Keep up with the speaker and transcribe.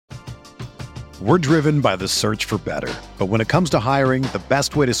We're driven by the search for better. But when it comes to hiring, the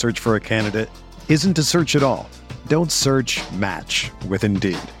best way to search for a candidate isn't to search at all. Don't search, match with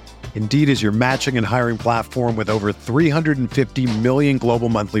Indeed. Indeed is your matching and hiring platform with over 350 million global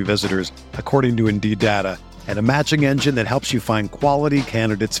monthly visitors, according to Indeed data, and a matching engine that helps you find quality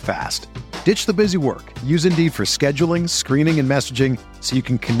candidates fast. Ditch the busy work. Use Indeed for scheduling, screening, and messaging so you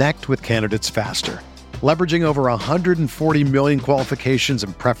can connect with candidates faster. Leveraging over 140 million qualifications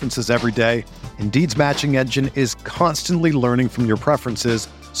and preferences every day, Indeed's matching engine is constantly learning from your preferences,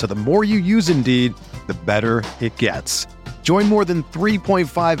 so the more you use Indeed, the better it gets. Join more than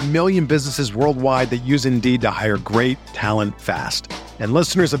 3.5 million businesses worldwide that use Indeed to hire great talent fast. And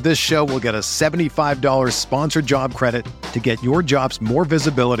listeners of this show will get a $75 sponsored job credit to get your jobs more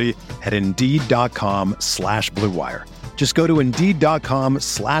visibility at Indeed.com/Blue Wire. Just go to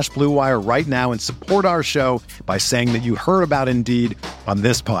Indeed.com/Blue Wire right now and support our show by saying that you heard about Indeed on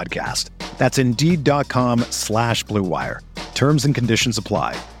this podcast. That's Indeed.com/Blue Wire. Terms and conditions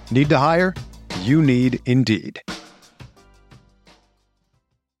apply. Need to hire? You need Indeed.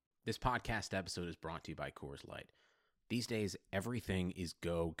 This podcast episode is brought to you by Coors Light. These days, everything is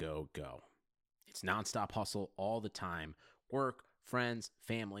go, go, go. It's nonstop hustle all the time. Work, friends,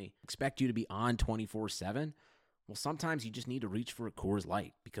 family, expect you to be on 24/7. Well, sometimes you just need to reach for a Coors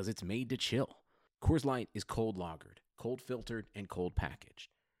Light because it's made to chill. Coors Light is cold lagered, cold filtered, and cold packaged.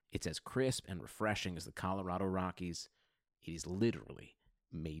 It's as crisp and refreshing as the Colorado Rockies. It is literally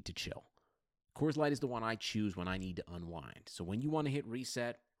made to chill. Coors Light is the one I choose when I need to unwind. So when you want to hit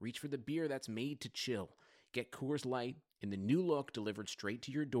reset, reach for the beer that's made to chill. Get Coors Light in the new look delivered straight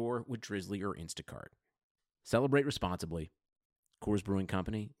to your door with Drizzly or Instacart. Celebrate responsibly. Coors Brewing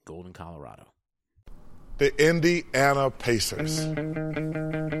Company, Golden, Colorado. The Indiana Pacers.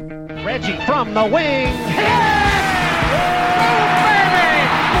 Reggie from the wing. Hit! Boom, baby!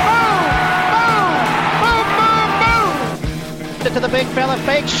 Boom! Boom! Boom! Boom! Boom! To the big fella,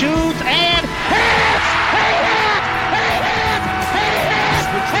 fake shoots and hits! He hit! He hit! He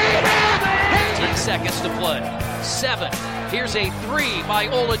hit! He hit! 10 seconds to play. 7. Here's a 3 by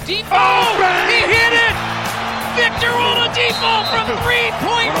Oladipo. Oh, he hit it! Victor Oladipo from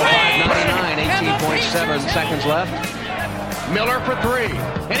three-point range. 18.7 seconds left. Miller for 3,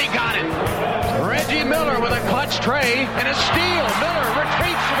 and he got it. Reggie Miller with a clutch tray and a steal. Miller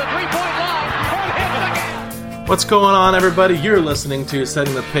retreats to the three-point line and hits again. What's going on, everybody? You're listening to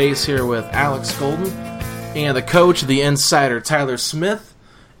Setting the Pace here with Alex Golden and the coach, the insider, Tyler Smith,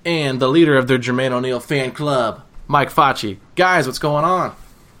 and the leader of their Jermaine O'Neal fan club, Mike Facci. Guys, what's going on?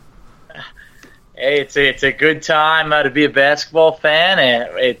 Hey, it's a good time to be a basketball fan,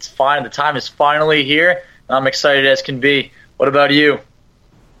 and it's fine. The time is finally here. I'm excited as can be. What about you?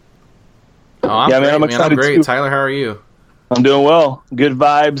 Oh, I'm excited. I'm great. Too. Tyler, how are you? I'm doing well. Good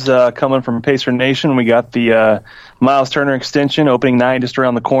vibes coming from Pacer Nation. We got the Miles Turner extension opening night just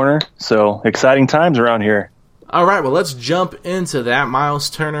around the corner, so exciting times around here. All right, well, let's jump into that. Miles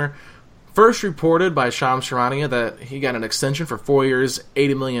Turner first reported by Shams Charania that he got an extension for 4 years,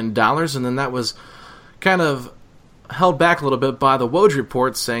 $80 million, and then that was kind of held back a little bit by the Woj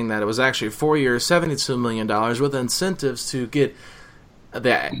report saying that it was actually 4 years, $72 million with incentives to get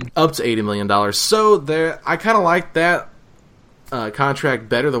that up to $80 million. So there, I kind of like that contract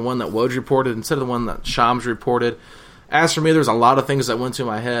better, the one that Woj reported instead of the one that Shams reported. As for me, there's a lot of things that went through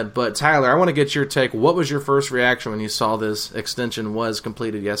my head, but Tyler, I want to get your take. What was your first reaction when you saw this extension was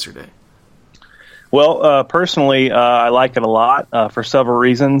completed yesterday? Well, personally, I like it a lot for several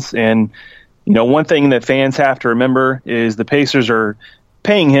reasons. And, you know, one thing that fans have to remember is the Pacers are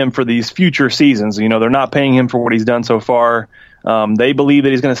paying him for these future seasons. You know, they're not paying him for what he's done so far. They believe that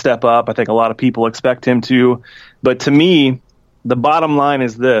he's going to step up. I think a lot of people expect him to. But to me, the bottom line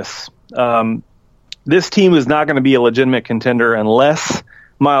is this. This team is not going to be a legitimate contender unless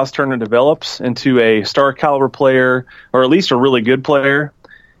Miles Turner develops into a star caliber player or at least a really good player.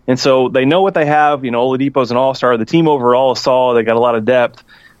 And so they know what they have. You know, Oladipo's an all-star. The team overall is solid. They got a lot of depth.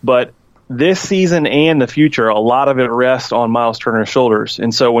 But this season and the future, a lot of it rests on Miles Turner's shoulders.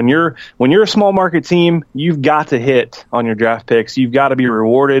 And so when you're a small market team, you've got to hit on your draft picks. You've got to be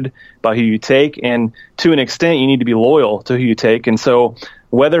rewarded by who you take. And to an extent, you need to be loyal to who you take. And so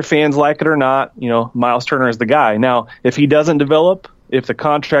whether fans like it or not, you know, Miles Turner is the guy. Now, if he doesn't develop, if the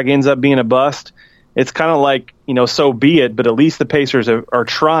contract ends up being a bust, it's kind of like, you know, so be it. But at least the Pacers are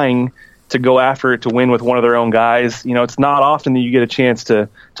trying to go after it to win with one of their own guys. You know, it's not often that you get a chance to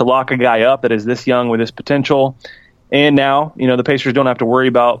lock a guy up that is this young with this potential. And now, you know, the Pacers don't have to worry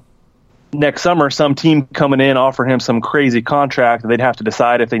about next summer some team coming in, offering him some crazy contract that they'd have to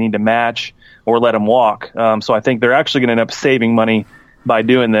decide if they need to match or let him walk. So I think they're actually going to end up saving money by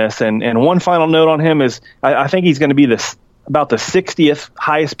doing this. And one final note on him is I think he's going to be about the 60th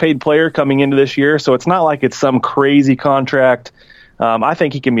highest paid player coming into this year. So it's not like it's some crazy contract. I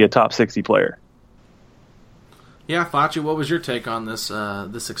think he can be a top 60 player. Yeah, Facci, what was your take on this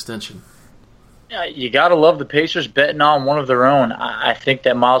extension? Yeah, you got to love the Pacers betting on one of their own. I think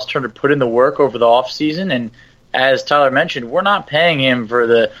that Miles Turner put in the work over the offseason, and as Tyler mentioned, we're not paying him for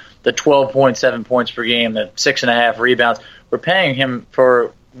the 12.7 points per game, the 6.5 rebounds. We're paying him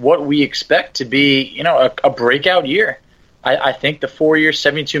for what we expect to be, a breakout year. I think the 4 years,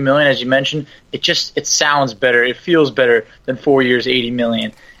 $72 million, as you mentioned, it sounds better. It feels better than 4 years, $80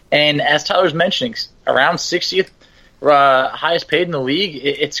 million. And as Tyler's mentioning, around 60th highest paid in the league.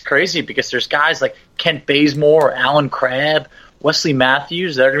 It's crazy because there's guys like Kent Bazemore, Alan Crabb, Wesley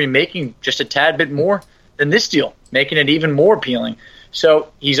Matthews that are going to be making just a tad bit more than this deal, making it even more appealing.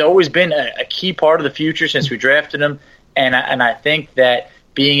 So he's always been a key part of the future since we drafted him, and I think that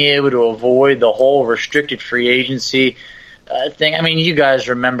being able to avoid the whole restricted free agency thing. I mean, you guys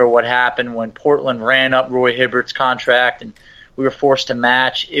remember what happened when Portland ran up Roy Hibbert's contract and we were forced to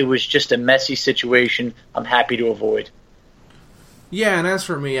match. It was just a messy situation I'm happy to avoid. Yeah, and as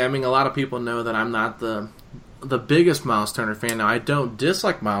for me, I mean, a lot of people know that I'm not the biggest Miles Turner fan. Now, I don't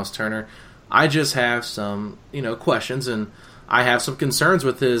dislike Miles Turner. I just have some, questions, and I have some concerns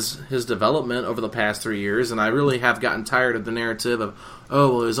with his development over the past 3 years, and I really have gotten tired of the narrative of,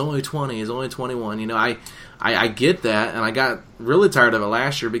 oh, well, he's only 20, he's only 21. I get that, and I got really tired of it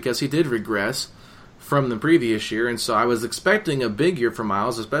last year because he did regress from the previous year, and so I was expecting a big year for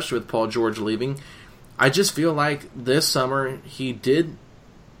Miles, especially with Paul George leaving. I just feel like this summer he did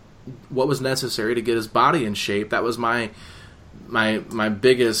what was necessary to get his body in shape. That was my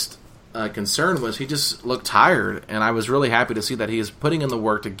biggest concern, was he just looked tired, and I was really happy to see that he is putting in the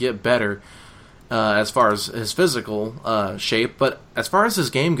work to get better as far as his physical shape. But as far as his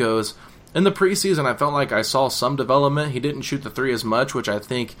game goes, in the preseason I felt like I saw some development. He didn't shoot the three as much, which I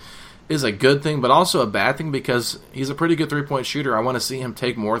think is a good thing, but also a bad thing because he's a pretty good three-point shooter. I want to see him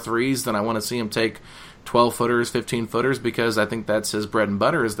take more threes than I want to see him take 12-footers, 15-footers, because I think that's his bread and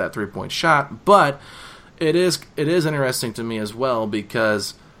butter, is that three-point shot. But it is interesting to me as well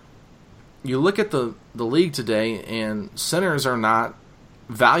because you look at the league today and centers are not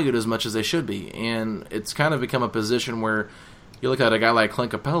valued as much as they should be, and it's kind of become a position where you look at a guy like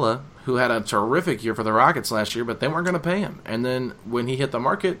Clint Capella, who had a terrific year for the Rockets last year, but they weren't going to pay him. And then when he hit the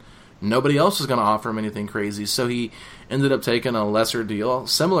market, nobody else was going to offer him anything crazy. So he ended up taking a lesser deal,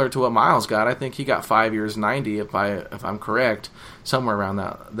 similar to what Miles got. I think he got 5 years, 90, if I'm correct, somewhere around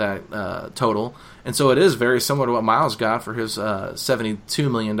that total. And so it is very similar to what Miles got for his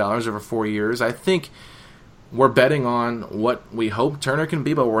 $72 million over 4 years. I think we're betting on what we hope Turner can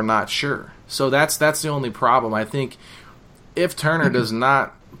be, but we're not sure. So that's the only problem. I think if Turner does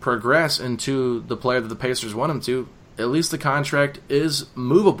not progress into the player that the Pacers want him to, at least the contract is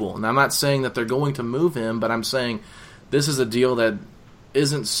movable. And I'm not saying that they're going to move him, but I'm saying this is a deal that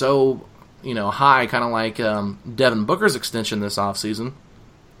isn't so, high, kind of like Devin Booker's extension this offseason.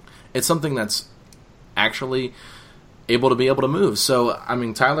 It's something that's actually able to move. So, I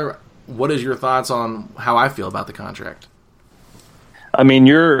mean, Tyler, what is your thoughts on how I feel about the contract? I mean,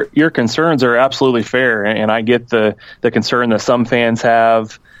 your concerns are absolutely fair, and I get the concern that some fans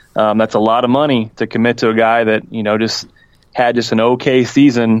have. That's a lot of money to commit to a guy that, just had just an okay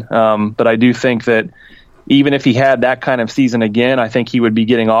season. But I do think that even if he had that kind of season again, I think he would be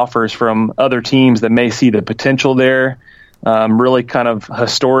getting offers from other teams that may see the potential there. Really kind of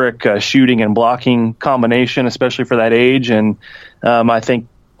historic shooting and blocking combination, especially for that age. And I think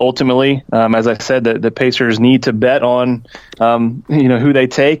ultimately, as I said, the Pacers need to bet on, who they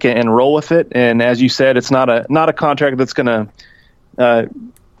take and roll with it. And as you said, it's not a contract that's going to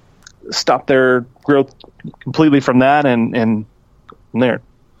stop their growth completely from that and there.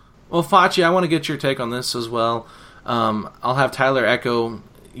 Well, Facci, I want to get your take on this as well. I'll have Tyler echo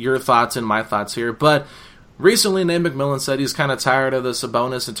your thoughts and my thoughts here. But recently, Nate McMillan said he's kind of tired of the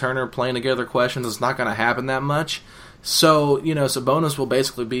Sabonis and Turner playing together questions. It's not going to happen that much. So, Sabonis will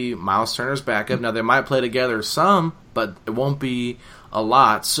basically be Miles Turner's backup. Now, they might play together some, but it won't be a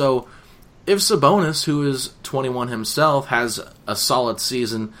lot. So, if Sabonis, who is 21 himself, has a solid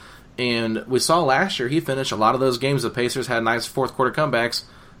season, and we saw last year he finished a lot of those games, the Pacers had nice fourth-quarter comebacks,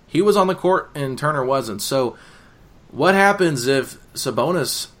 he was on the court and Turner wasn't. So, what happens if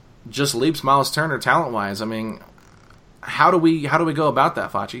Sabonis just leaps Miles Turner talent-wise? I mean, how do we go about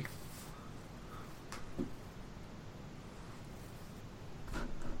that, Facci?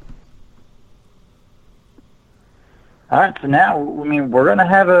 All right, so now, we're going to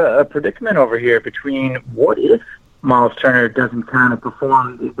have a predicament over here between what if Miles Turner doesn't kind of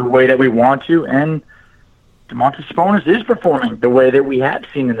perform the way that we want to, and Domantas Sabonis is performing the way that we have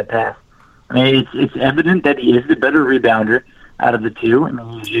seen in the past. I mean, it's evident that he is the better rebounder out of the two. I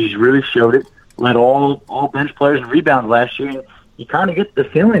mean, he's really showed it. Led all bench players in rebounds last year, and you kind of get the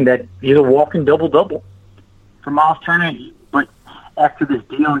feeling that he's a walking double-double for Miles Turner. But after this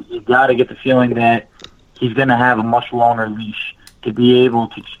deal, you got to get the feeling that he's going to have a much longer leash to be able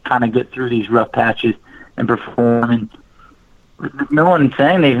to kind of get through these rough patches and perform. And with McMillan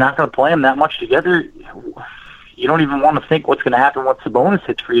saying that he's not going to play them that much together, you don't even want to think what's going to happen once Sabonis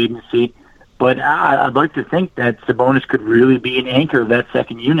hits free agency. But I'd like to think that Sabonis could really be an anchor of that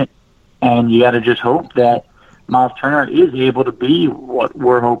second unit. And you got to just hope that Miles Turner is able to be what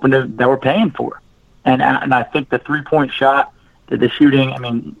we're hoping that we're paying for. And I think the three-point shot, the shooting, I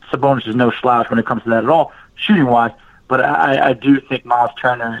mean, Sabonis is no slouch when it comes to that at all, shooting-wise. But I do think Miles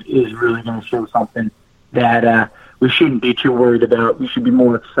Turner is really going to show something that we shouldn't be too worried about. We should be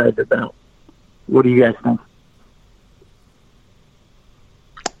more excited about. What do you guys think?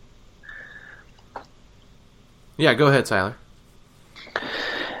 Yeah, go ahead, Tyler.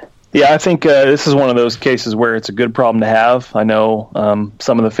 Yeah, I think this is one of those cases where it's a good problem to have. I know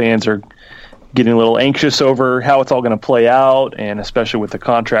some of the fans are getting a little anxious over how it's all going to play out, and especially with the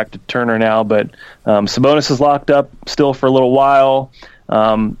contract to Turner now. But Sabonis is locked up still for a little while.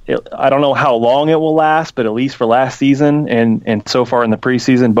 I don't know how long it will last, but at least for last season and so far in the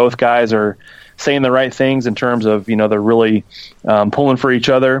preseason, both guys are saying the right things in terms of, they're really pulling for each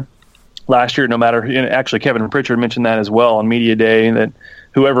other. Last year, no matter, actually Kevin Pritchard mentioned that as well on Media Day, that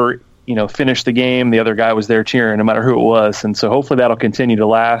whoever, finished the game, the other guy was there cheering, no matter who it was. And so hopefully that'll continue to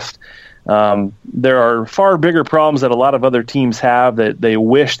last. There are far bigger problems that a lot of other teams have that they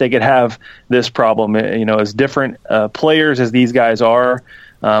wish they could have this problem. As different players as these guys are,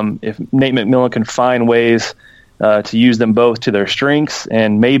 if Nate McMillan can find ways to use them both to their strengths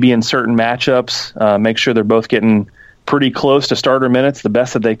and maybe in certain matchups, make sure they're both getting pretty close to starter minutes, the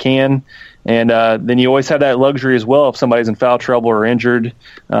best that they can. And then you always have that luxury as well. If somebody's in foul trouble or injured,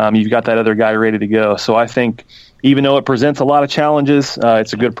 you've got that other guy ready to go. So I think even though it presents a lot of challenges,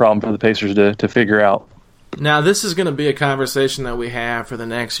 it's a good problem for the Pacers to figure out. Now, this is going to be a conversation that we have for the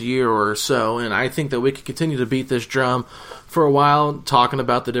next year or so, and I think that we can continue to beat this drum for a while, talking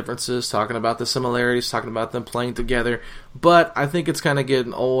about the differences, talking about the similarities, talking about them playing together. But I think it's kind of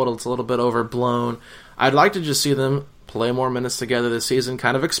getting old. It's a little bit overblown. I'd like to just see them play more minutes together this season,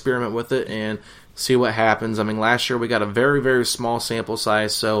 kind of experiment with it and see what happens. I mean, last year we got a very, very small sample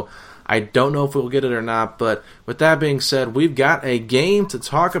size, so I don't know if we'll get it or not. But with that being said, we've got a game to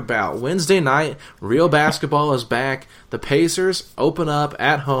talk about. Wednesday night, real basketball is back. The Pacers open up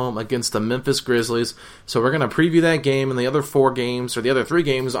at home against the Memphis Grizzlies. So we're going to preview that game and the other 4 games, or the other 3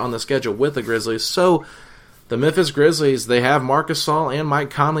 games on the schedule with the Grizzlies. So the Memphis Grizzlies, they have Marc Gasol and Mike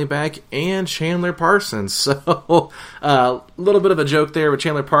Conley back and Chandler Parsons. So a little bit of a joke there with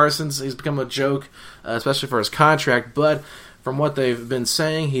Chandler Parsons. He's become a joke, especially for his contract. But from what they've been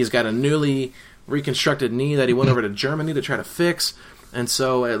saying, he's got a newly reconstructed knee that he went over to Germany to try to fix. And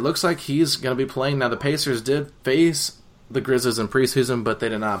so it looks like he's going to be playing. Now, the Pacers did face the Grizzlies in preseason, but they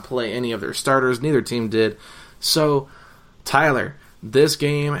did not play any of their starters. Neither team did. So, Tyler, this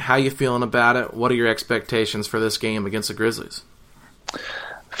game, how you feeling about it? What are your expectations for this game against the Grizzlies?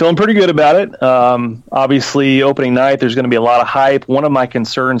 Feeling pretty good about it. Obviously, opening night, there's going to be a lot of hype. One of my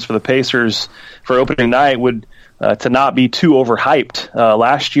concerns for the Pacers for opening night would to not be too overhyped.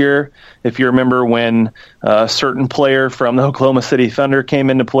 Last year, if you remember when a certain player from the Oklahoma City Thunder came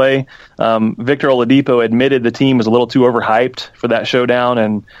into play, Victor Oladipo admitted the team was a little too overhyped for that showdown,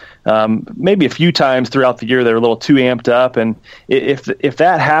 and maybe a few times throughout the year they were a little too amped up. And if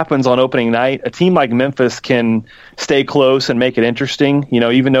that happens on opening night, a team like Memphis can stay close and make it interesting.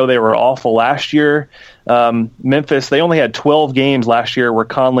 Even though they were awful last year, Memphis, they only had 12 games last year where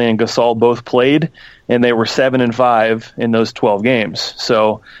Conley and Gasol both played, and they were 7-5 in those 12 games.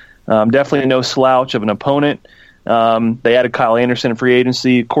 So definitely no slouch of an opponent. They added Kyle Anderson in free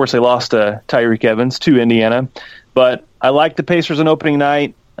agency. Of course, they lost Tyreke Evans to Indiana. But I like the Pacers on opening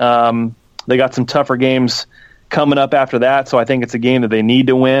night. They got some tougher games coming up after that, so I think it's a game that they need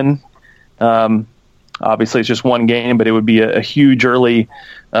to win. Obviously, it's just one game, but it would be a huge early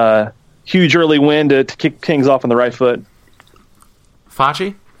win to kick things off on the right foot.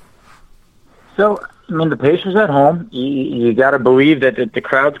 Facci? So, the Pacers at home, you got to believe that the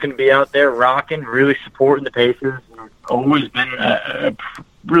crowd's going to be out there rocking, really supporting the Pacers. Always been a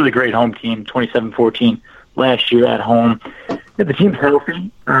really great home team, 27-14 last year at home. The team's healthy.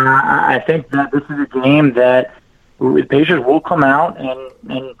 I think that this is a game that the Pacers will come out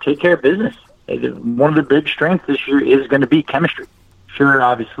and take care of business. one of the big strengths this year is going to be chemistry. Sure,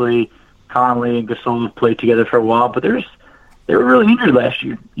 obviously, Conley and Gasol have played together for a while, but they were really injured last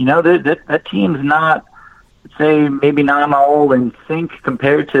year. You know, that team's not, say, maybe not all in sync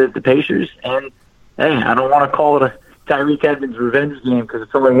compared to the Pacers. And, hey, I don't want to call it a Tyreke Evans revenge game because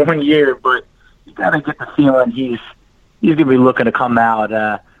it's only 1 year, but you got to get the feeling he's going to be looking to come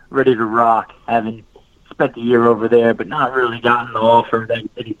out ready to rock, having spent the year over there but not really gotten the offer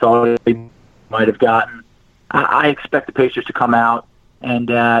that he thought he might have gotten. I expect the Pacers to come out and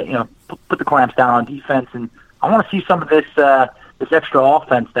put the clamps down on defense, and I want to see some of this extra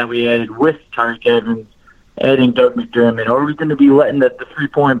offense that we added with Tyreke Evans, adding Doug McDermott. Are we going to be letting the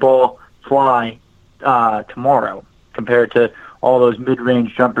 3-point ball fly tomorrow compared to all those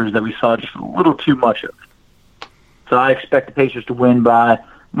mid-range jumpers that we saw just a little too much of? So I expect the Pacers to win by,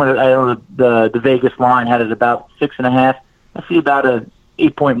 I know the Vegas line had it about 6.5. I see about a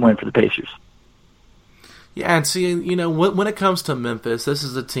 8-point win for the Pacers. Yeah, and see, when it comes to Memphis, this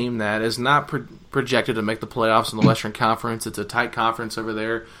is a team that is not projected to make the playoffs in the Western Conference. It's a tight conference over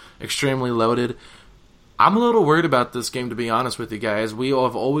there, extremely loaded. I'm a little worried about this game, to be honest with you guys. We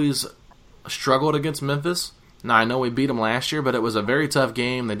have always struggled against Memphis. Now, I know we beat them last year, but it was a very tough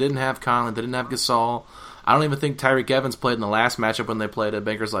game. They didn't have Conley. They didn't have Gasol. I don't even think Tyreke Evans played in the last matchup when they played at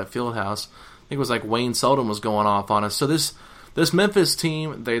Bankers Life Fieldhouse. I think it was like Wayne Selden was going off on us. So this Memphis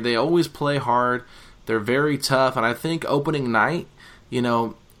team, they always play hard. They're very tough, and I think opening night,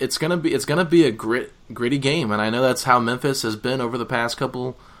 it's gonna be a gritty game, and I know that's how Memphis has been over the past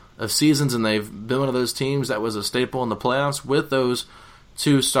couple of seasons, and they've been one of those teams that was a staple in the playoffs with those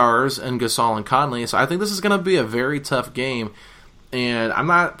two stars and Gasol and Conley. So I think this is gonna be a very tough game, and I'm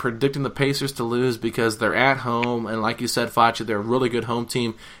not predicting the Pacers to lose because they're at home, and like you said, Facci, they're a really good home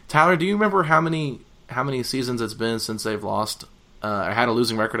team. Tyler, do you remember how many seasons it's been since they've lost or had a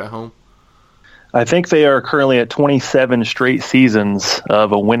losing record at home? I think they are currently at 27 straight seasons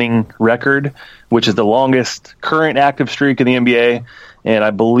of a winning record, which is the longest current active streak in the NBA. And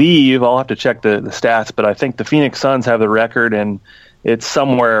I believe, I'll have to check the stats, but I think the Phoenix Suns have the record, and it's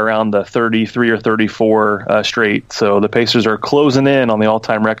somewhere around the 33 or 34 straight. So the Pacers are closing in on the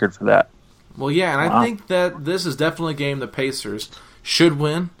all-time record for that. Well, yeah, and I think that this is definitely a game the Pacers should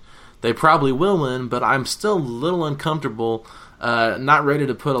win. They probably will win, but I'm still a little uncomfortable. Not ready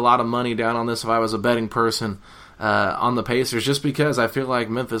to put a lot of money down on this if I was a betting person on the Pacers, just because I feel like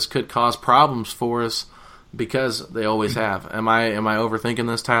Memphis could cause problems for us because they always have. Am I overthinking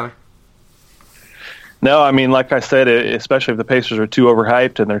this, Tyler? No, I mean, like I said, especially if the Pacers are too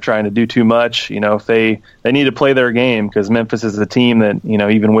overhyped and they're trying to do too much, if they need to play their game, because Memphis is a team that,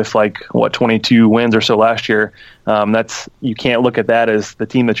 even with 22 wins or so last year, you can't look at that as the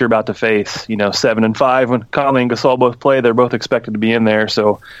team that you're about to face. 7-5 when Conley and Gasol both play, they're both expected to be in there.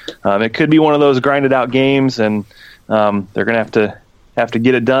 So it could be one of those grinded out games, and they're going to have to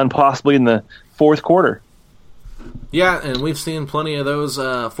get it done possibly in the fourth quarter. Yeah, and we've seen plenty of those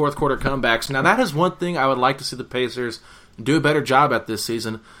fourth quarter comebacks. Now, that is one thing I would like to see the Pacers do a better job at this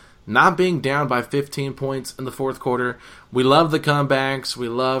season, not being down by 15 points in the fourth quarter. We love the comebacks. We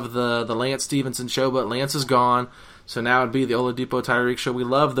love the Lance Stevenson show, but Lance is gone, so now it'd be the Oladipo Tyreke show. We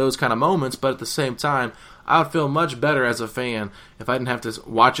love those kind of moments, but at the same time, I would feel much better as a fan if I didn't have to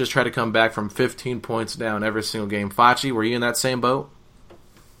watch us try to come back from 15 points down every single game. Facci, were you in that same boat?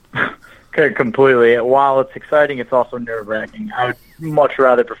 Completely. While it's exciting, it's also nerve-wracking. I would much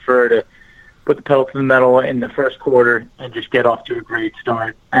rather prefer to put the pedal to the metal in the first quarter and just get off to a great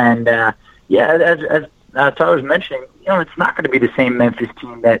start. And, as Tyler was mentioning, it's not going to be the same Memphis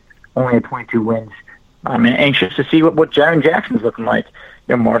team that only had 22 wins. I'm anxious to see what Jaren Jackson's looking like.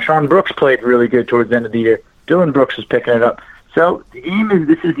 Marshawn Brooks played really good towards the end of the year. Dylan Brooks is picking it up. So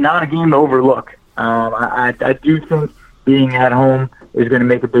this is not a game to overlook. I do think being at home is going to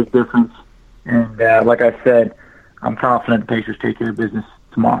make a big difference. And like I said, I'm confident the Pacers take care of business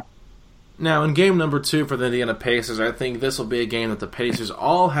tomorrow. Now, in game number 2 for the Indiana Pacers, I think this will be a game that the Pacers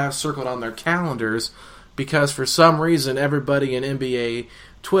all have circled on their calendars because for some reason everybody in NBA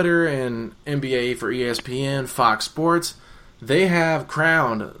Twitter and NBA for ESPN, Fox Sports, they have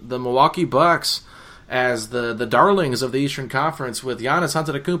crowned the Milwaukee Bucks as the darlings of the Eastern Conference, with Giannis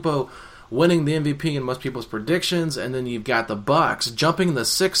Antetokounmpo winning the MVP in most people's predictions, and then you've got the Bucks jumping the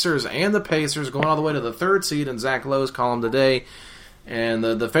Sixers and the Pacers, going all the way to the 3rd seed in Zach Lowe's column today, and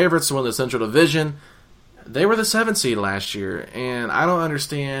the favorites to win the Central Division. They were the 7th seed last year, and I don't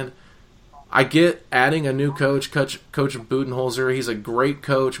understand. I get adding a new coach Budenholzer. He's a great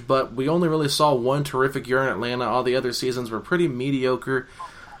coach, but we only really saw one terrific year in Atlanta. All the other seasons were pretty mediocre.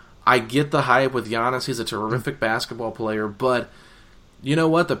 I get the hype with Giannis. He's a terrific basketball player, but you know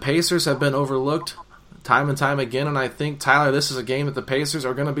what? The Pacers have been overlooked time and time again, and I think, Tyler, this is a game that the Pacers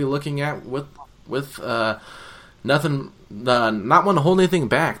are going to be looking at with nothing, not want to hold anything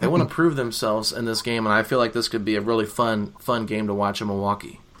back. They want to prove themselves in this game, and I feel like this could be a really fun game to watch in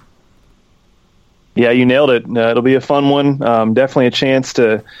Milwaukee. Yeah, you nailed it. It'll be a fun one. Definitely a chance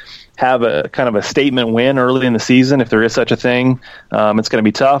to have a kind of a statement win early in the season, if there is such a thing. It's going to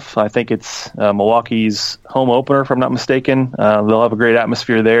be tough. I think it's Milwaukee's home opener, if I'm not mistaken. They'll have a great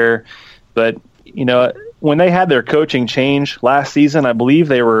atmosphere there. But, when they had their coaching change last season, I believe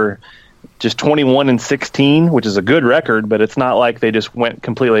they were just 21-16, which is a good record, but it's not like they just went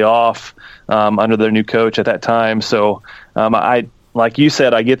completely off under their new coach at that time. So like you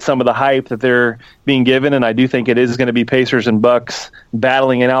said, I get some of the hype that they're being given, and I do think it is going to be Pacers and Bucks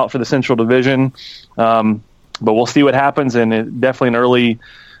battling it out for the Central Division. But we'll see what happens, and definitely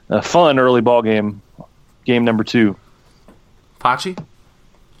fun early ball game number 2. Pachi?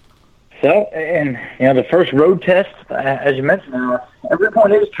 So, and the first road test, as you mentioned,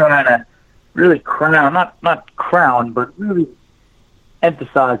 everyone is trying to really crown, not crown, but really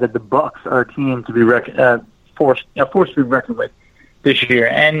emphasize that the Bucks are a team to be forced to be reckoned with this year.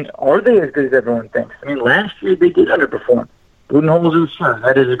 And are they as good as everyone thinks? I mean, last year they did underperform. Budenholzer, sure,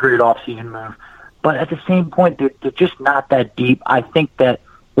 that is a great off-season move. But at the same point, they're just not that deep. I think that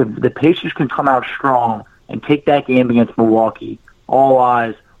if the Pacers can come out strong and take that game against Milwaukee, all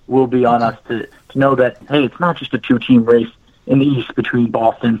eyes will be on us to know that, hey, it's not just a 2-team race in the East between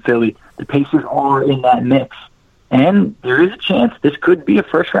Boston and Philly. The Pacers are in that mix. And there is a chance this could be a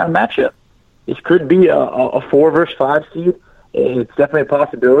first-round matchup. This could be a 4 versus 5 seed. It's definitely a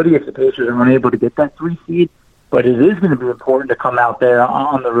possibility if the Pacers are unable to get that 3 seed. But it is going to be important to come out there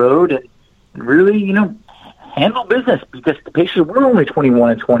on the road and really, handle business, because the Pacers were only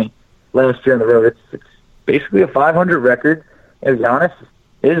 21-20 last year on the road. It's basically a 500 record. And to be honest,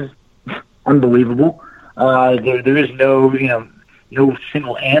 it is unbelievable. There is no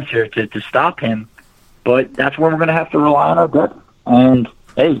single answer to stop him. But that's where we're going to have to rely on our depth. And,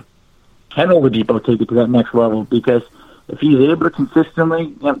 hey, can Oladipo take it to that next level? Because if he's able to consistently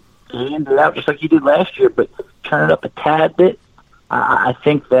day in, day out, just like he did last year, but turn it up a tad bit, I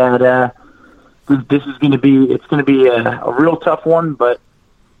think that this is going to be a real tough one. But,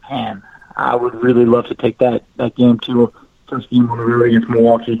 man, I would really love to take that game to first game on the road against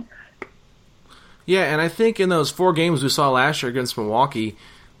Milwaukee. Yeah, and I think in those 4 games we saw last year against Milwaukee,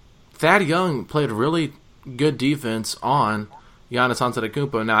 Thad Young played really good defense on Giannis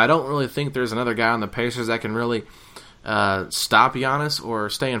Antetokounmpo. Now, I don't really think there's another guy on the Pacers that can really stop Giannis or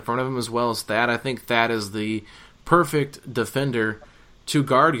stay in front of him as well as Thad. I think Thad is the perfect defender to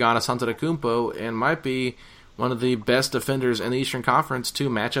guard Giannis Antetokounmpo and might be one of the best defenders in the Eastern Conference to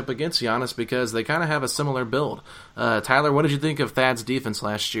match up against Giannis, because they kind of have a similar build. Tyler, what did you think of Thad's defense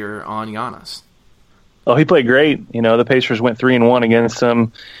last year on Giannis? Oh, he played great. The Pacers went 3-1 against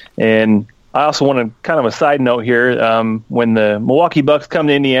him. And I also want to kind of a side note here. When the Milwaukee Bucks come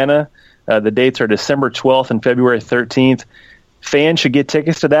to Indiana, the dates are December 12th and February 13th. Fans should get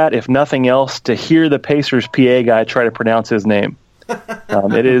tickets to that, if nothing else, to hear the Pacers PA guy try to pronounce his name.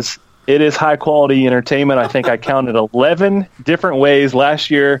 It is high-quality entertainment. I think I counted 11 different ways last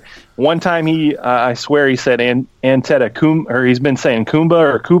year. One time I swear he said Antetokounmpo, or he's been saying Kumba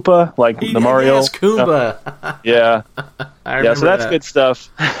or Koopa, like the Mario. Yes, Kumba. Yeah. Yeah, so that's good stuff.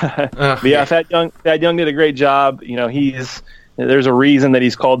 But yeah, Thad Young did a great job. There's a reason that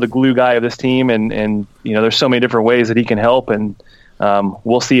he's called the glue guy of this team, and there's so many different ways that he can help, and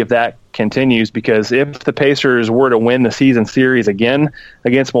we'll see if that continues, because if the Pacers were to win the season series again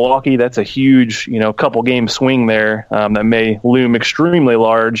against Milwaukee, that's a huge, couple game swing there that may loom extremely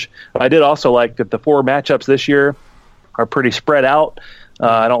large. I did also like that the 4 matchups this year are pretty spread out.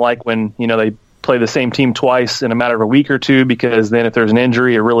 I don't like when, they play the same team twice in a matter of a week or two, because then if there's an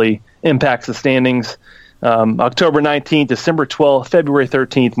injury, it really impacts the standings. October 19th, December 12th, February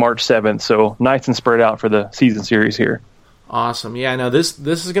 13th, March 7th. So nice and spread out for the season series here. Awesome. Yeah, no, this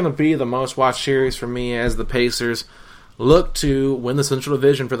is going to be the most watched series for me as the Pacers look to win the Central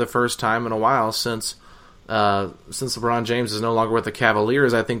Division for the first time in a while since LeBron James is no longer with the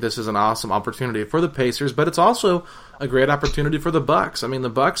Cavaliers. I think this is an awesome opportunity for the Pacers, but it's also a great opportunity for the Bucks. I mean, the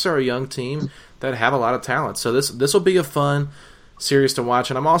Bucks are a young team that have a lot of talent, so this will be a fun series to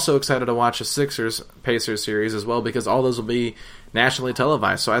watch, and I'm also excited to watch a Sixers-Pacers series as well, because all those will be nationally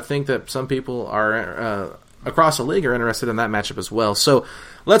televised. So I think that some people are across the league are interested in that matchup as well. So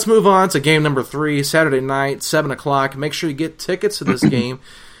let's move on to game number 3, Saturday night, 7 o'clock. Make sure you get tickets to this game.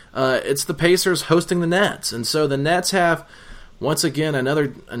 It's the Pacers hosting the Nets. And so the Nets have, once again,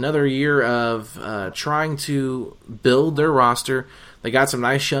 another year of trying to build their roster. They got some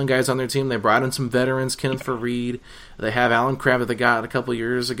nice young guys on their team. They brought in some veterans, Kenneth Faried. They have Alan Crabb that they got a couple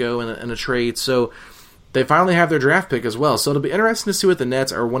years ago in a trade. So they finally have their draft pick as well. So it'll be interesting to see what the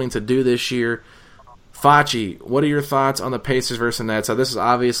Nets are wanting to do this year. Facci, what are your thoughts on the Pacers versus the Nets? So this is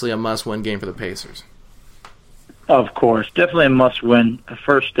obviously a must-win game for the Pacers. Of course. Definitely a must-win. A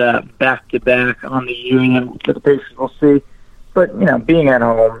first back-to-back on the year that the Pacers will see. But, being at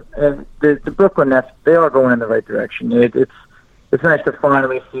home, the Brooklyn Nets, they are going in the right direction. It's nice to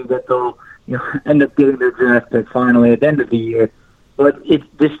finally see that they'll end up getting their draft pick finally at the end of the year. But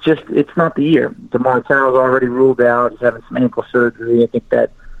it's not the year. DeMar Carroll's already ruled out. He's having some ankle surgery. I think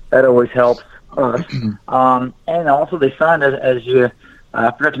that always helps us. And also they signed, as you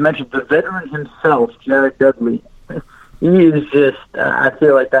I forgot to mention, the veteran himself, Jared Dudley. He is just, I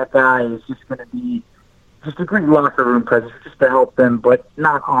feel like that guy is just going to be just a great locker room presence just to help them, but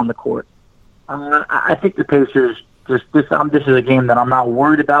not on the court. I think the Pacers, this is a game that I'm not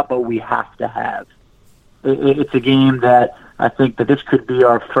worried about, but we have to have. It's a game that I think that this could be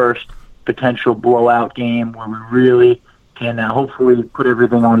our first potential blowout game where we really can hopefully put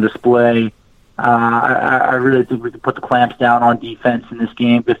everything on display. I really think we can put the clamps down on defense in this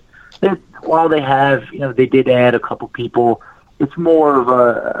game because while they have, they did add a couple people, it's more of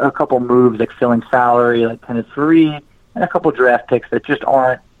a couple moves like filling salary, like Kenneth Faried, and a couple draft picks that just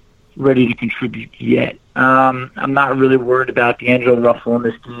aren't ready to contribute yet. I'm not really worried about D'Angelo Russell in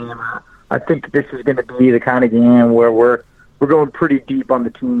this game. I think that this is going to be the kind of game where we're going pretty deep on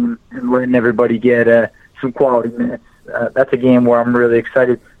the team and letting everybody get some quality minutes. That's a game where I'm really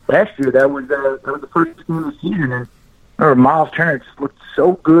excited. Last year, that was the first game of the season, and Miles Turner just looked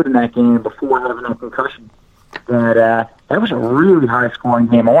so good in that game before having a concussion that was a really high-scoring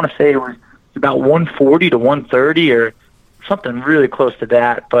game. I want to say it was about 140 to 130 or something really close to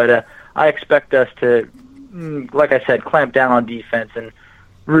that. But I expect us to, like I said, clamp down on defense and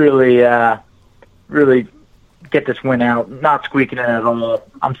really get this win out. Not squeaking it at all.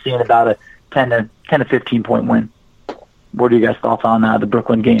 I'm seeing about a 10 to 15-point win. What are you guys' thoughts on the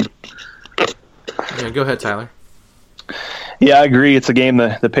Brooklyn game? Yeah, go ahead, Tyler. Yeah, I agree. It's a game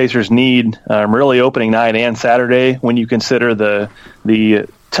the Pacers need really opening night and Saturday when you consider the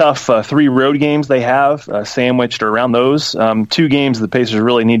tough 3 road games they have sandwiched around those. 2 games the Pacers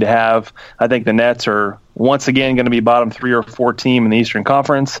really need to have. I think the Nets are once again going to be bottom 3 or 4 team in the Eastern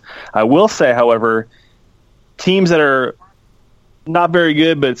Conference. I will say, however, teams that are not very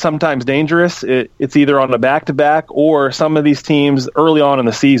good but sometimes dangerous, it's either on a back-to-back or some of these teams early on in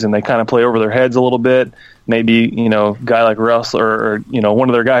the season, they kind of play over their heads a little bit. Maybe, a guy like Russell or one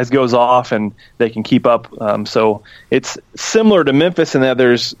of their guys goes off and they can keep up. So it's similar to Memphis in that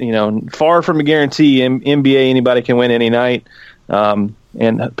there's, far from a guarantee. NBA, anybody can win any night.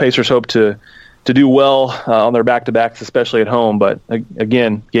 And Pacers hope to do well on their back-to-backs, especially at home. But,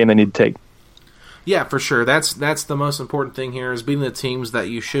 again, game they need to take. Yeah, for sure. That's the most important thing here is beating the teams that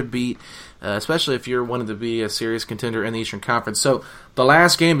you should beat, especially if you're wanting to be a serious contender in the Eastern Conference. So the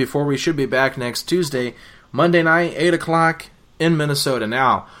last game before we should be back next Tuesday, Monday night, 8 o'clock in Minnesota.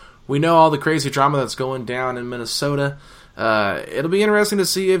 Now, we know all the crazy drama that's going down in Minnesota. It'll be interesting to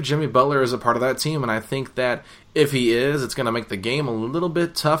see if Jimmy Butler is a part of that team, and I think that if he is, it's going to make the game a little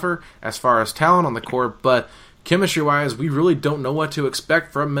bit tougher as far as talent on the court, but chemistry-wise, we really don't know what to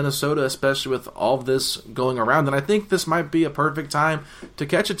expect from Minnesota, especially with all of this going around. And I think this might be a perfect time to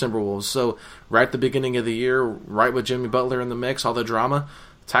catch the Timberwolves. So right at the beginning of the year, right with Jimmy Butler in the mix, all the drama.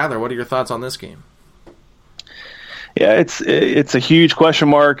 Tyler, what are your thoughts on this game? Yeah, it's a huge question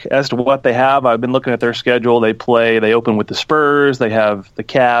mark as to what they have. I've been looking at their schedule. They open with the Spurs. They have the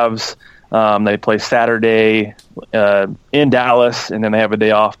Cavs. They play Saturday in Dallas, and then they have a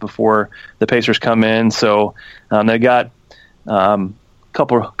day off before the Pacers come in. So they got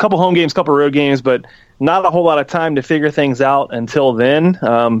couple home games, couple road games, but not a whole lot of time to figure things out until then.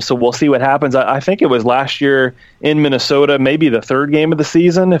 So we'll see what happens. I think it was last year in Minnesota, maybe the 3rd game of the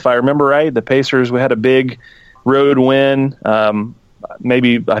season, if I remember right. The Pacers, we had a big road win.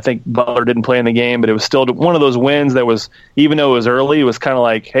 Maybe I think Butler didn't play in the game, but it was still one of those wins that was, even though it was early, it was kind of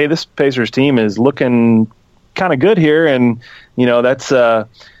like, hey, this Pacers team is looking kind of good here. And, that's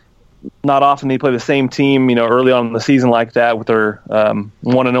not often they play the same team, early on in the season like that with their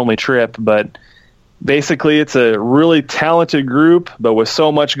one and only trip. But basically it's a really talented group, but with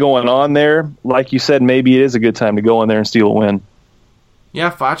so much going on there, like you said, maybe it is a good time to go in there and steal a win.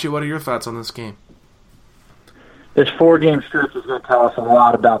 Yeah, Facci, what are your thoughts on this game? This 4-game stretch is going to tell us a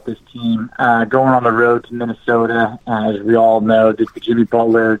lot about this team. Going on the road to Minnesota, as we all know, the Jimmy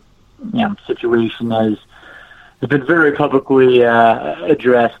Butler situation has been very publicly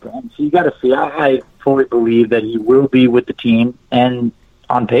addressed. And so you got to see. I fully believe that he will be with the team. And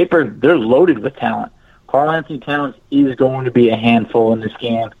on paper, they're loaded with talent. Karl-Anthony Towns is going to be a handful in this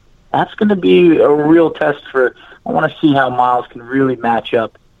game. That's going to be a real test for. I want to see how Miles can really match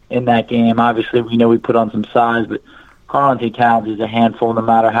up in that game. Obviously, we know we put on some size, but Karl-Anthony Towns is a handful no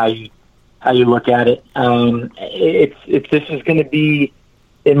matter how you look at it. If this is going to be,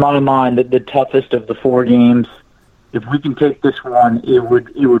 in my mind, the toughest of the 4 games, if we can take this one, it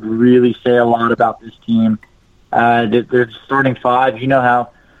would really say a lot about this team. They're starting 5. You know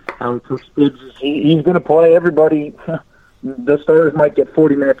how Coach Tibbs is. He's going to play everybody. The starters might get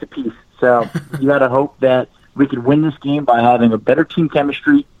 40 minutes apiece. So you got to hope that we could win this game by having a better team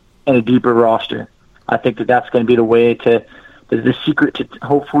chemistry and a deeper roster. I think that's going to be the secret to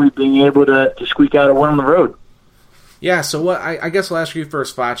hopefully being able to squeak out a win on the road. Yeah, so what? I guess I'll ask you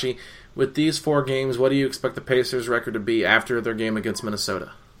first, Facci. With these 4 games, what do you expect the Pacers' record to be after their game against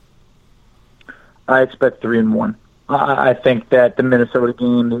Minnesota? I expect 3-1. I think that the Minnesota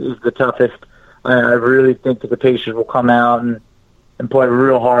game is the toughest. I really think that the Pacers will come out and play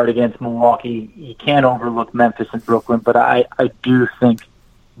real hard against Milwaukee. You can't overlook Memphis and Brooklyn, but I do think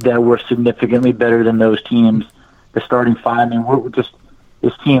that we're significantly better than those teams. The starting 5, I mean, we're just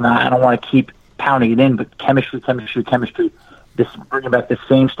this team. I don't want to keep pounding it in, but chemistry. This bringing back the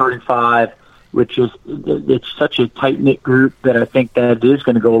same starting 5, which is it's such a tight knit group that I think that it is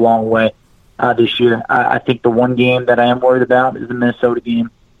going to go a long way this year. I think the one game that I am worried about is the Minnesota game.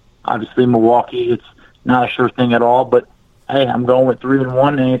 Obviously, Milwaukee, it's not a sure thing at all, but hey, I'm going with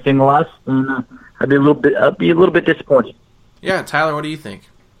 3-1. Anything less, and I'd be a little bit disappointed. Yeah, Tyler, what do you think?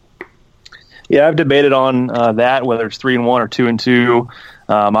 Yeah, I've debated on that, whether it's 3-1 or 2-2.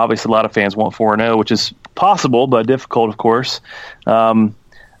 Obviously, a lot of fans want 4-0, which is possible, but difficult, of course.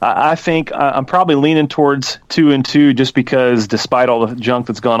 I think I'm probably leaning towards 2-2 just because despite all the junk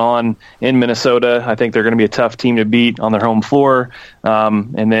that's gone on in Minnesota, I think they're going to be a tough team to beat on their home floor.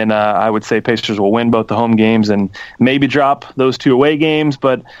 And then I would say Pacers will win both the home games and maybe drop those 2 away games.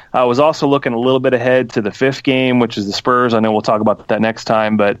 But I was also looking a little bit ahead to the 5th game, which is the Spurs. I know we'll talk about that next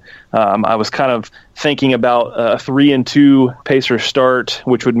time, but I was kind of thinking about a 3-2 Pacers start,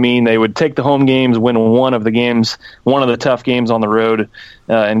 which would mean they would take the home games, win one of the tough games on the road,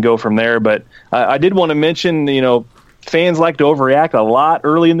 and go from there. But I did want to mention, fans like to overreact a lot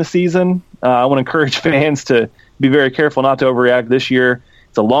early in the season. I want to encourage fans to be very careful not to overreact this year.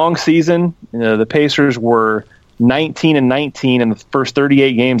 It's a long season. The Pacers were 19-19 in the first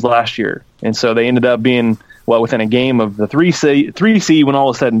 38 games last year, and so they ended up being within a game of the 3 seed when all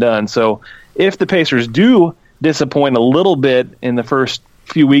is said and done. So if the Pacers do disappoint a little bit in the first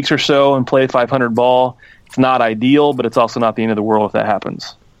few weeks or so and play 500 ball, it's not ideal, but it's also not the end of the world if that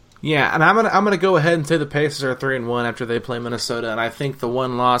happens. Yeah, and I'm gonna go ahead and say the Pacers are 3-1 after they play Minnesota, and I think the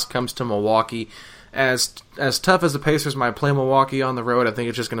one loss comes to Milwaukee. As tough as the Pacers might play Milwaukee on the road, I think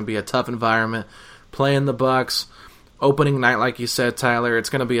it's just going to be a tough environment. Playing the Bucks, opening night, like you said, Tyler, it's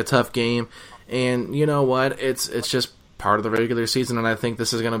going to be a tough game. And you know what? It's just part of the regular season, and I think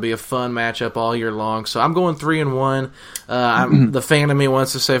this is going to be a fun matchup all year long. So I'm going 3-1. The fan of me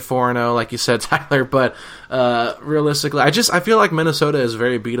wants to say 4-0, like you said, Tyler. But realistically, I feel like Minnesota is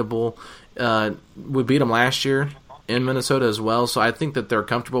very beatable. We beat them last year in Minnesota as well, so I think that they're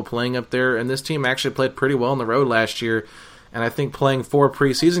comfortable playing up there. And this team actually played pretty well on the road last year, and I think playing 4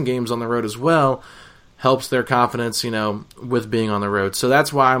 preseason games on the road as well helps their confidence, with being on the road. So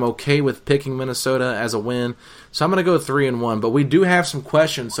that's why I'm okay with picking Minnesota as a win. So I'm going to go 3-1. But we do have some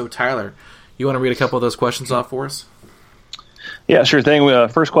questions. So Tyler, you want to read a couple of those questions off for us? Yeah, sure thing.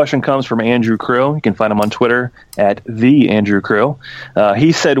 First question comes from Andrew Krill. You can find him on Twitter at @TheAndrewKrill.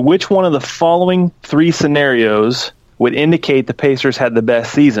 He said, which one of the following 3 scenarios would indicate the Pacers had the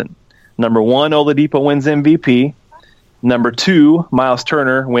best season? Number 1, Oladipo wins MVP. Number 2, Miles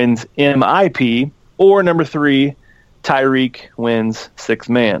Turner wins MIP. Or number 3, Tyreek wins 6th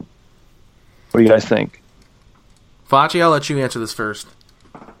man. What do you guys think? Facci, I'll let you answer this first.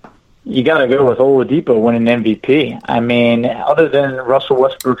 You got to go with Oladipo winning MVP. I mean, other than Russell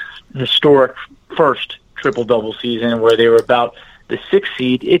Westbrook's historic first triple-double season where they were about the 6th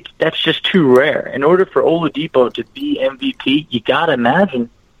seed, that's just too rare. In order for Oladipo to be MVP, you got to imagine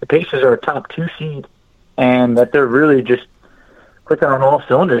the Pacers are a top 2 seed and that they're really just clicking on all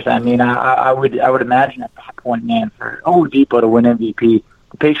cylinders. I mean, I would imagine at that point, man, for Oladipo to win MVP,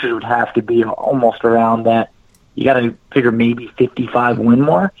 the Pacers would have to be almost around that. You got to figure maybe 55 win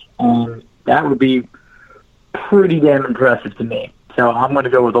mark, and that would be pretty damn impressive to me. So I'm going to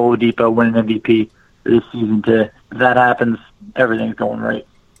go with Oladipo winning MVP this season. If that happens, everything's going right.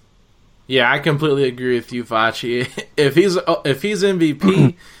 Yeah, I completely agree with you, Facci. If he's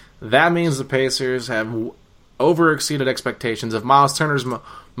MVP, that means the Pacers have over-exceeded expectations. If Miles Turner's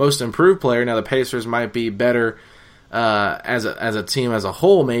most improved player, now the Pacers might be better as a team as a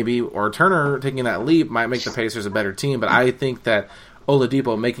whole, maybe, or Turner taking that leap might make the Pacers a better team. But I think that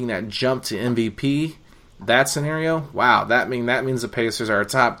Oladipo making that jump to MVP, that scenario, wow, that means the Pacers are a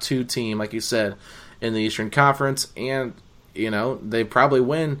top 2 team, like you said, in the Eastern Conference, and they probably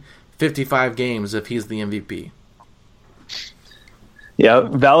win 55 games if he's the MVP. Yeah,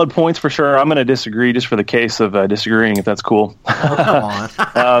 valid points for sure. I'm going to disagree just for the case of disagreeing, if that's cool. Oh,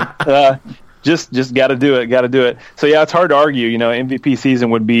 come on. Just got to do it. So, yeah, it's hard to argue. MVP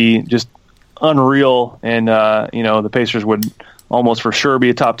season would be just unreal, and, the Pacers would almost for sure be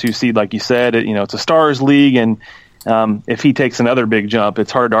a top 2 seed, like you said. It's a Stars league, and if he takes another big jump,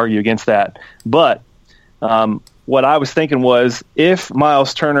 it's hard to argue against that. But what I was thinking was, if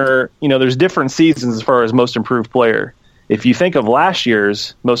Miles Turner, there's different seasons as far as most improved player. If you think of last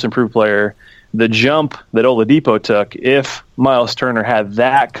year's most improved player, the jump that Oladipo took, if Miles Turner had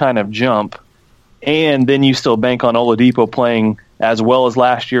that kind of jump, and then you still bank on Oladipo playing as well as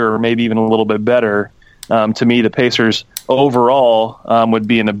last year or maybe even a little bit better, to me, the Pacers overall would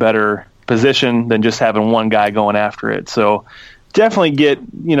be in a better position than just having one guy going after it. So definitely get,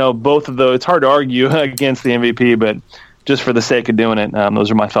 both of those. It's hard to argue against the MVP, but just for the sake of doing it,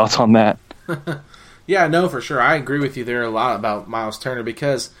 those are my thoughts on that. Yeah, no, for sure. I agree with you there a lot about Miles Turner,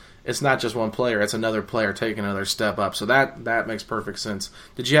 because it's not just one player. It's another player taking another step up. So that makes perfect sense.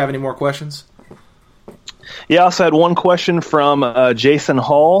 Did you have any more questions? Yeah, I also had one question from Jason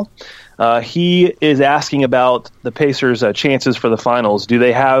Hall. He is asking about the Pacers' chances for the finals. Do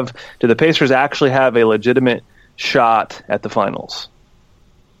the Pacers actually have a legitimate shot at the finals?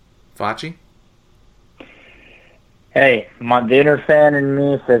 Facci? Hey, the inner fan in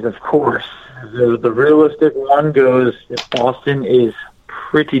me says, of course. The realistic one goes, Boston is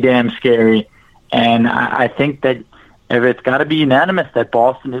pretty damn scary. And I think that if it's got to be unanimous that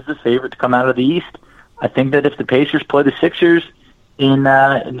Boston is the favorite to come out of the East, I think that if the Pacers play the Sixers in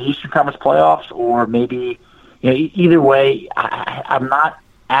the Eastern Conference playoffs, or maybe either way, I'm not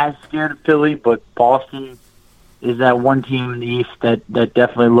as scared of Philly, but Boston is that one team in the East that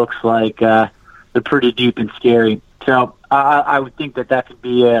definitely looks like they're pretty deep and scary. So I would think that could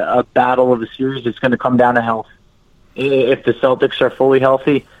be a battle of the series. It's going to come down to health. If the Celtics are fully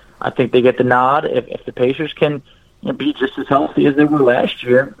healthy, I think they get the nod. If the Pacers can be just as healthy as they were last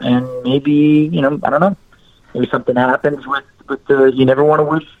year, and maybe, I don't know, maybe something happens with the, you never want to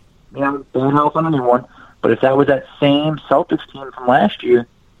wish, bad health on anyone, but if that was that same Celtics team from last year,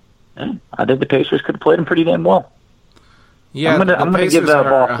 I think the Pacers could have played them pretty damn well. Yeah, I'm gonna Pacers give that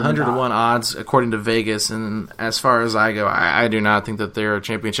are Boston 100-1 odds according to Vegas, and as far as I go, I do not think that they're a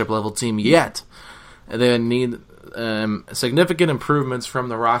championship-level team yet. They need significant improvements from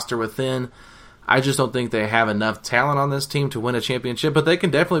the roster within. I just don't think they have enough talent on this team to win a championship, but they can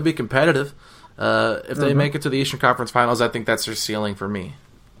definitely be competitive. If they make it to the Eastern Conference Finals, I think that's their ceiling for me.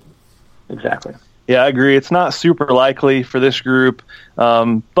 Exactly. Yeah, I agree. It's not super likely for this group,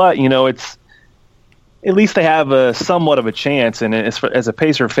 but, it's at least they have a somewhat of a chance, and as a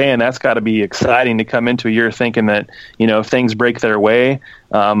Pacer fan, that's got to be exciting to come into a year thinking that, if things break their way.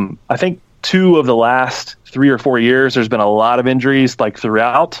 I think 2 of the last 3 or 4 years, there's been a lot of injuries, like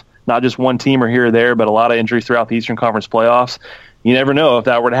throughout, not just one team or here or there, but a lot of injuries throughout the Eastern Conference playoffs. You never know if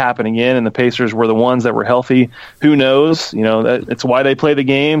that were to happen again and the Pacers were the ones that were healthy. Who knows? It's why they play the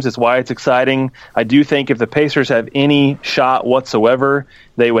games. It's why it's exciting. I do think if the Pacers have any shot whatsoever,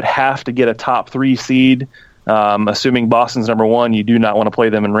 they would have to get a top 3 seed. Assuming Boston's number 1, you do not want to play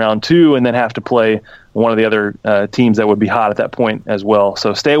them in round 2 and then have to play one of the other teams that would be hot at that point as well.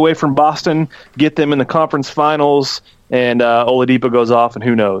 So stay away from Boston, get them in the conference finals, and Oladipo goes off, and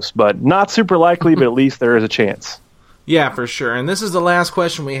who knows. But not super likely, but at least there is a chance. Yeah, for sure. And this is the last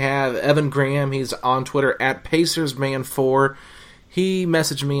question we have. Evan Graham, he's on Twitter at PacersMan4. He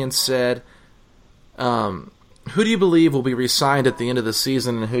messaged me and said, who do you believe will be re-signed at the end of the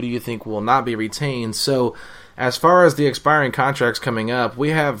season, and who do you think will not be retained? So, as far as the expiring contracts coming up,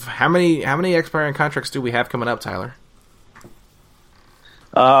 we have how many expiring contracts do we have coming up, Tyler?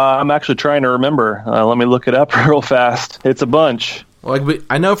 I'm actually trying to remember. Let me look it up real fast. It's a bunch. Well,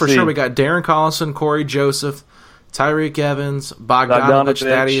 I know for sure we got Darren Collison, Corey Joseph, Tyreek Evans, Bogdanovich,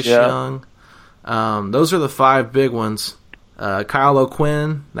 Thaddeus Young. Those are the 5 big ones. Kyle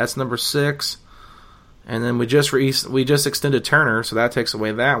O'Quinn, that's number 6. And then we just extended Turner, so that takes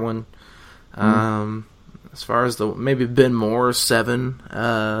away that one. As far as maybe Ben Moore, 7.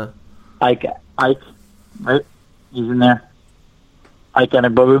 Ike, right? He's in there. Ike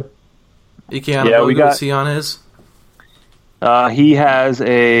Anigbogu. Ike Anigbogu, what's he on his? He has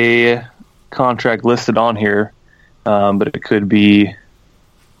a contract listed on here, but it could be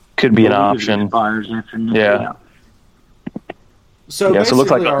an option. Yeah. So basically, it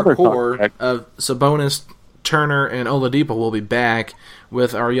looks like our core of Sabonis, Turner, and Oladipo will be back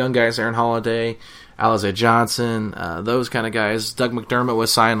with our young guys, Aaron Holiday, Alize Johnson, those kind of guys. Doug McDermott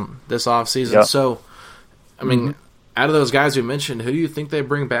was signed this offseason. Yep. So, I mean, out of those guys we mentioned, who do you think they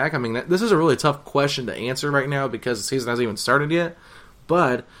bring back? I mean, this is a really tough question to answer right now because the season hasn't even started yet.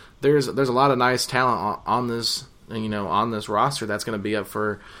 But there's a lot of nice talent on this roster that's going to be up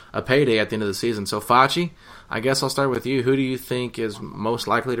for a payday at the end of the season. So, Facci, I guess I'll start with you. Who do you think is most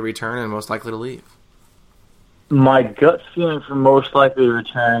likely to return and most likely to leave? My gut feeling for most likely to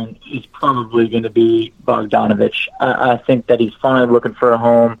return is probably going to be Bogdanovich. I think that he's finally looking for a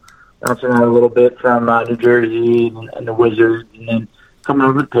home, bouncing around a little bit from New Jersey and the Wizards, and then coming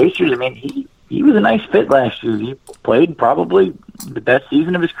over to the Pacers. I mean, he was a nice fit last year. He played probably the best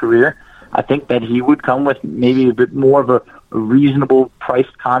season of his career. I think that he would come with maybe a bit more of a reasonable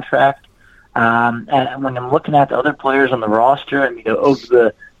priced contract. And when I'm looking at the other players on the roster, I mean, of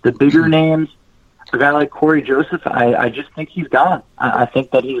the bigger names, a guy like Corey Joseph, I just think he's gone. I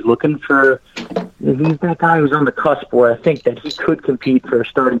think that he's looking for – he's that guy who's on the cusp where I think that he could compete for a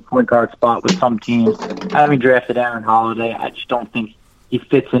starting point guard spot with some teams. Having drafted Aaron Holiday, I just don't think he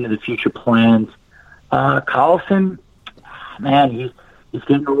fits into the future plans. Collison, man, he's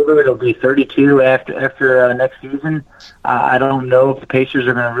getting older. He'll be 32 after next season. I don't know if the Pacers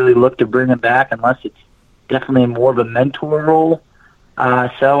are going to really look to bring him back unless it's definitely more of a mentor role.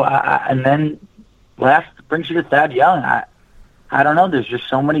 And then last brings you to Thad Young. I don't know. There's just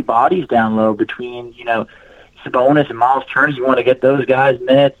so many bodies down low between, Sabonis and Miles Turner. You want to get those guys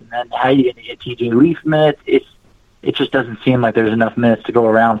minutes, and then how are you going to get TJ Leaf minutes? It just doesn't seem like there's enough minutes to go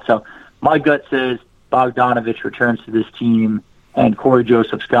around. So my gut says Bogdanovich returns to this team, and Corey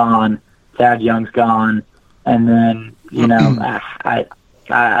Joseph's gone, Thad Young's gone, and then, I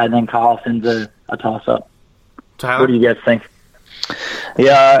think Collison's a toss-up. Tyler? What do you guys think?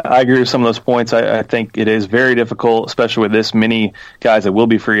 Yeah, I agree with some of those points. I think it is very difficult, especially with this many guys that will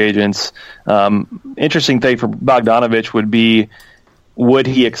be free agents. Interesting thing for Bogdanovich would be, would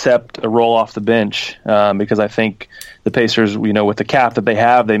he accept a role off the bench? Because I think the Pacers, with the cap that they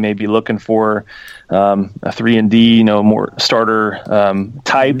have, they may be looking for a 3-and-D, more starter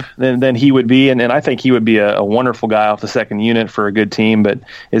type than he would be. And I think he would be a wonderful guy off the second unit for a good team. But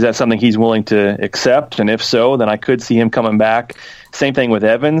is that something he's willing to accept? And if so, then I could see him coming back. Same thing with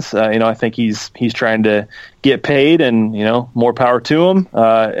Evans. I think he's trying to get paid, and more power to him.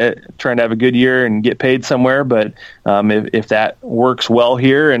 Trying to have a good year and get paid somewhere. But if that works well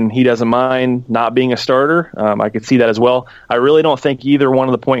here and he doesn't mind not being a starter, I could see that as well. I really don't think either one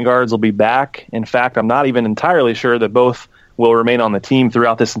of the point guards will be back. In fact, I'm not even entirely sure that both will remain on the team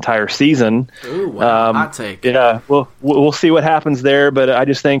throughout this entire season. Ooh, wow, hot take. Yeah, we'll see what happens there. But I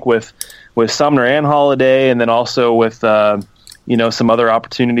just think with Sumner and Holiday, and then also with some other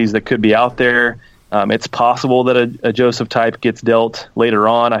opportunities that could be out there, it's possible that a Joseph type gets dealt later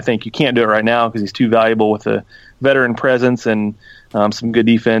on. I think you can't do it right now because he's too valuable with a veteran presence and some good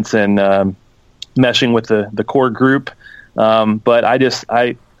defense and meshing with the core group. But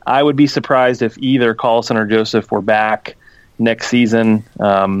I would be surprised if either Collison or Joseph were back next season.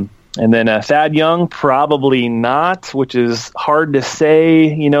 And then Thad Young, probably not, which is hard to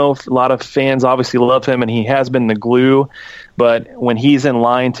say. A lot of fans obviously love him, and he has been the glue. But when he's in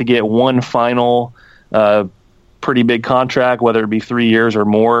line to get one final pretty big contract, whether it be 3 years or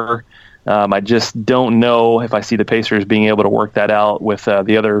more, I just don't know if I see the Pacers being able to work that out with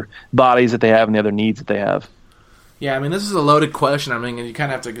the other bodies that they have and the other needs that they have. Yeah, I mean, this is a loaded question. I mean, you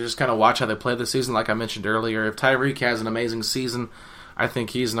kind of have to just kind of watch how they play this season, like I mentioned earlier. If Tyreek has an amazing season, I think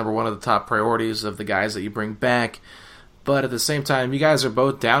he's number one of the top priorities of the guys that you bring back. But at the same time, you guys are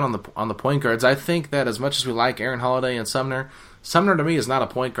both down on the point guards. I think that as much as we like Aaron Holiday and Sumner to me is not a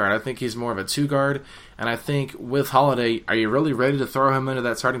point guard. I think he's more of a 2-guard. And I think with Holiday, are you really ready to throw him into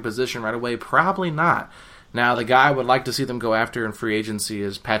that starting position right away? Probably not. Now, the guy I would like to see them go after in free agency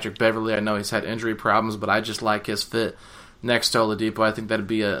is Patrick Beverley. I know he's had injury problems, but I just like his fit next to Oladipo. I think that would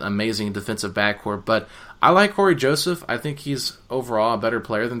be an amazing defensive backcourt. But I like Corey Joseph. I think he's overall a better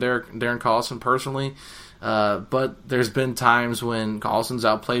player than Darren Collison personally. But there's been times when Collison's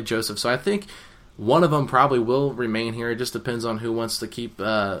outplayed Joseph. So I think one of them probably will remain here. It just depends on who wants to keep,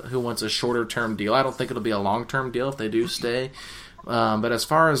 who wants a shorter-term deal. I don't think it'll be a long-term deal if they do stay. But as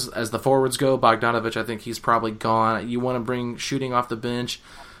far as the forwards go, Bogdanovich, I think he's probably gone. You want to bring shooting off the bench,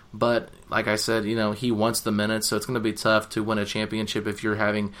 but like I said, he wants the minutes, so it's going to be tough to win a championship if you're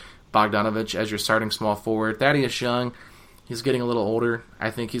having Bogdanovich as your starting small forward. Thaddeus Young, he's getting a little older.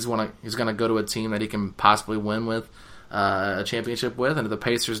 I think he's going to go to a team that he can possibly win with a championship with, and if the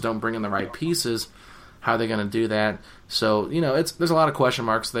Pacers don't bring in the right pieces, how are they going to do that? So, there's a lot of question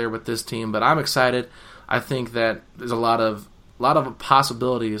marks there with this team, but I'm excited. I think that there's a lot of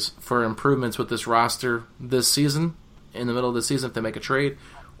possibilities for improvements with this roster this season, in the middle of the season if they make a trade,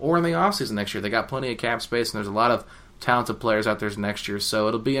 or in the offseason next year. They got plenty of cap space, and there's a lot of talented players out there next year, so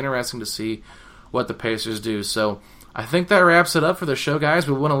it'll be interesting to see what the Pacers do. So I think that wraps it up for the show, guys.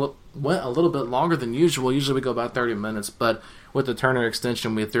 We went a little bit longer than usual. Usually we go about 30 minutes, but with the Turner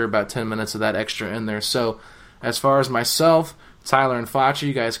extension, we threw about 10 minutes of that extra in there. So as far as myself, Tyler, and Facci,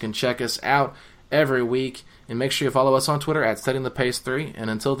 you guys can check us out every week, and make sure you follow us on Twitter at SettingThePace3. And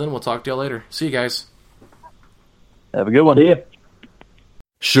until then, we'll talk to y'all later. See you guys. Have a good one. See ya.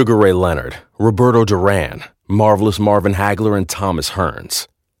 Sugar Ray Leonard, Roberto Duran, Marvelous Marvin Hagler, and Thomas Hearns.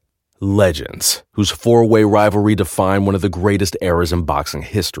 Legends, whose four-way rivalry defined one of the greatest eras in boxing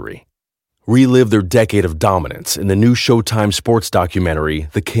history. Relive their decade of dominance in the new Showtime sports documentary,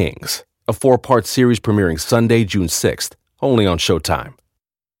 The Kings, a 4-part series premiering Sunday, June 6th, only on Showtime.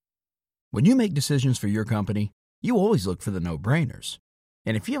 When you make decisions for your company, you always look for the no-brainers.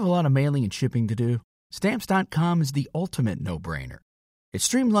 And if you have a lot of mailing and shipping to do, Stamps.com is the ultimate no-brainer. It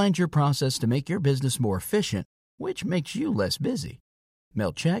streamlines your process to make your business more efficient, which makes you less busy.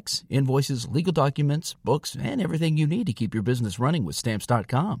 Mail checks, invoices, legal documents, books, and everything you need to keep your business running with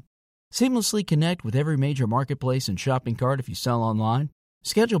Stamps.com. Seamlessly connect with every major marketplace and shopping cart if you sell online.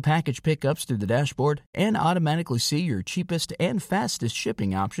 Schedule package pickups through the dashboard and automatically see your cheapest and fastest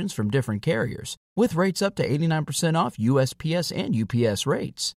shipping options from different carriers, with rates up to 89% off USPS and UPS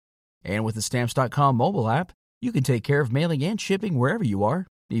rates. And with the Stamps.com mobile app, you can take care of mailing and shipping wherever you are,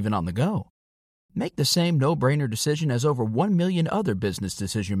 even on the go. Make the same no-brainer decision as over 1 million other business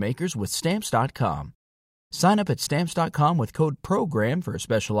decision makers with Stamps.com. Sign up at Stamps.com with code PROGRAM for a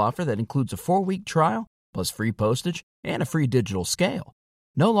special offer that includes a 4-week trial, plus free postage and a free digital scale.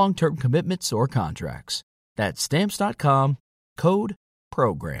 No long-term commitments or contracts. That's Stamps.com, code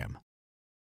PROGRAM.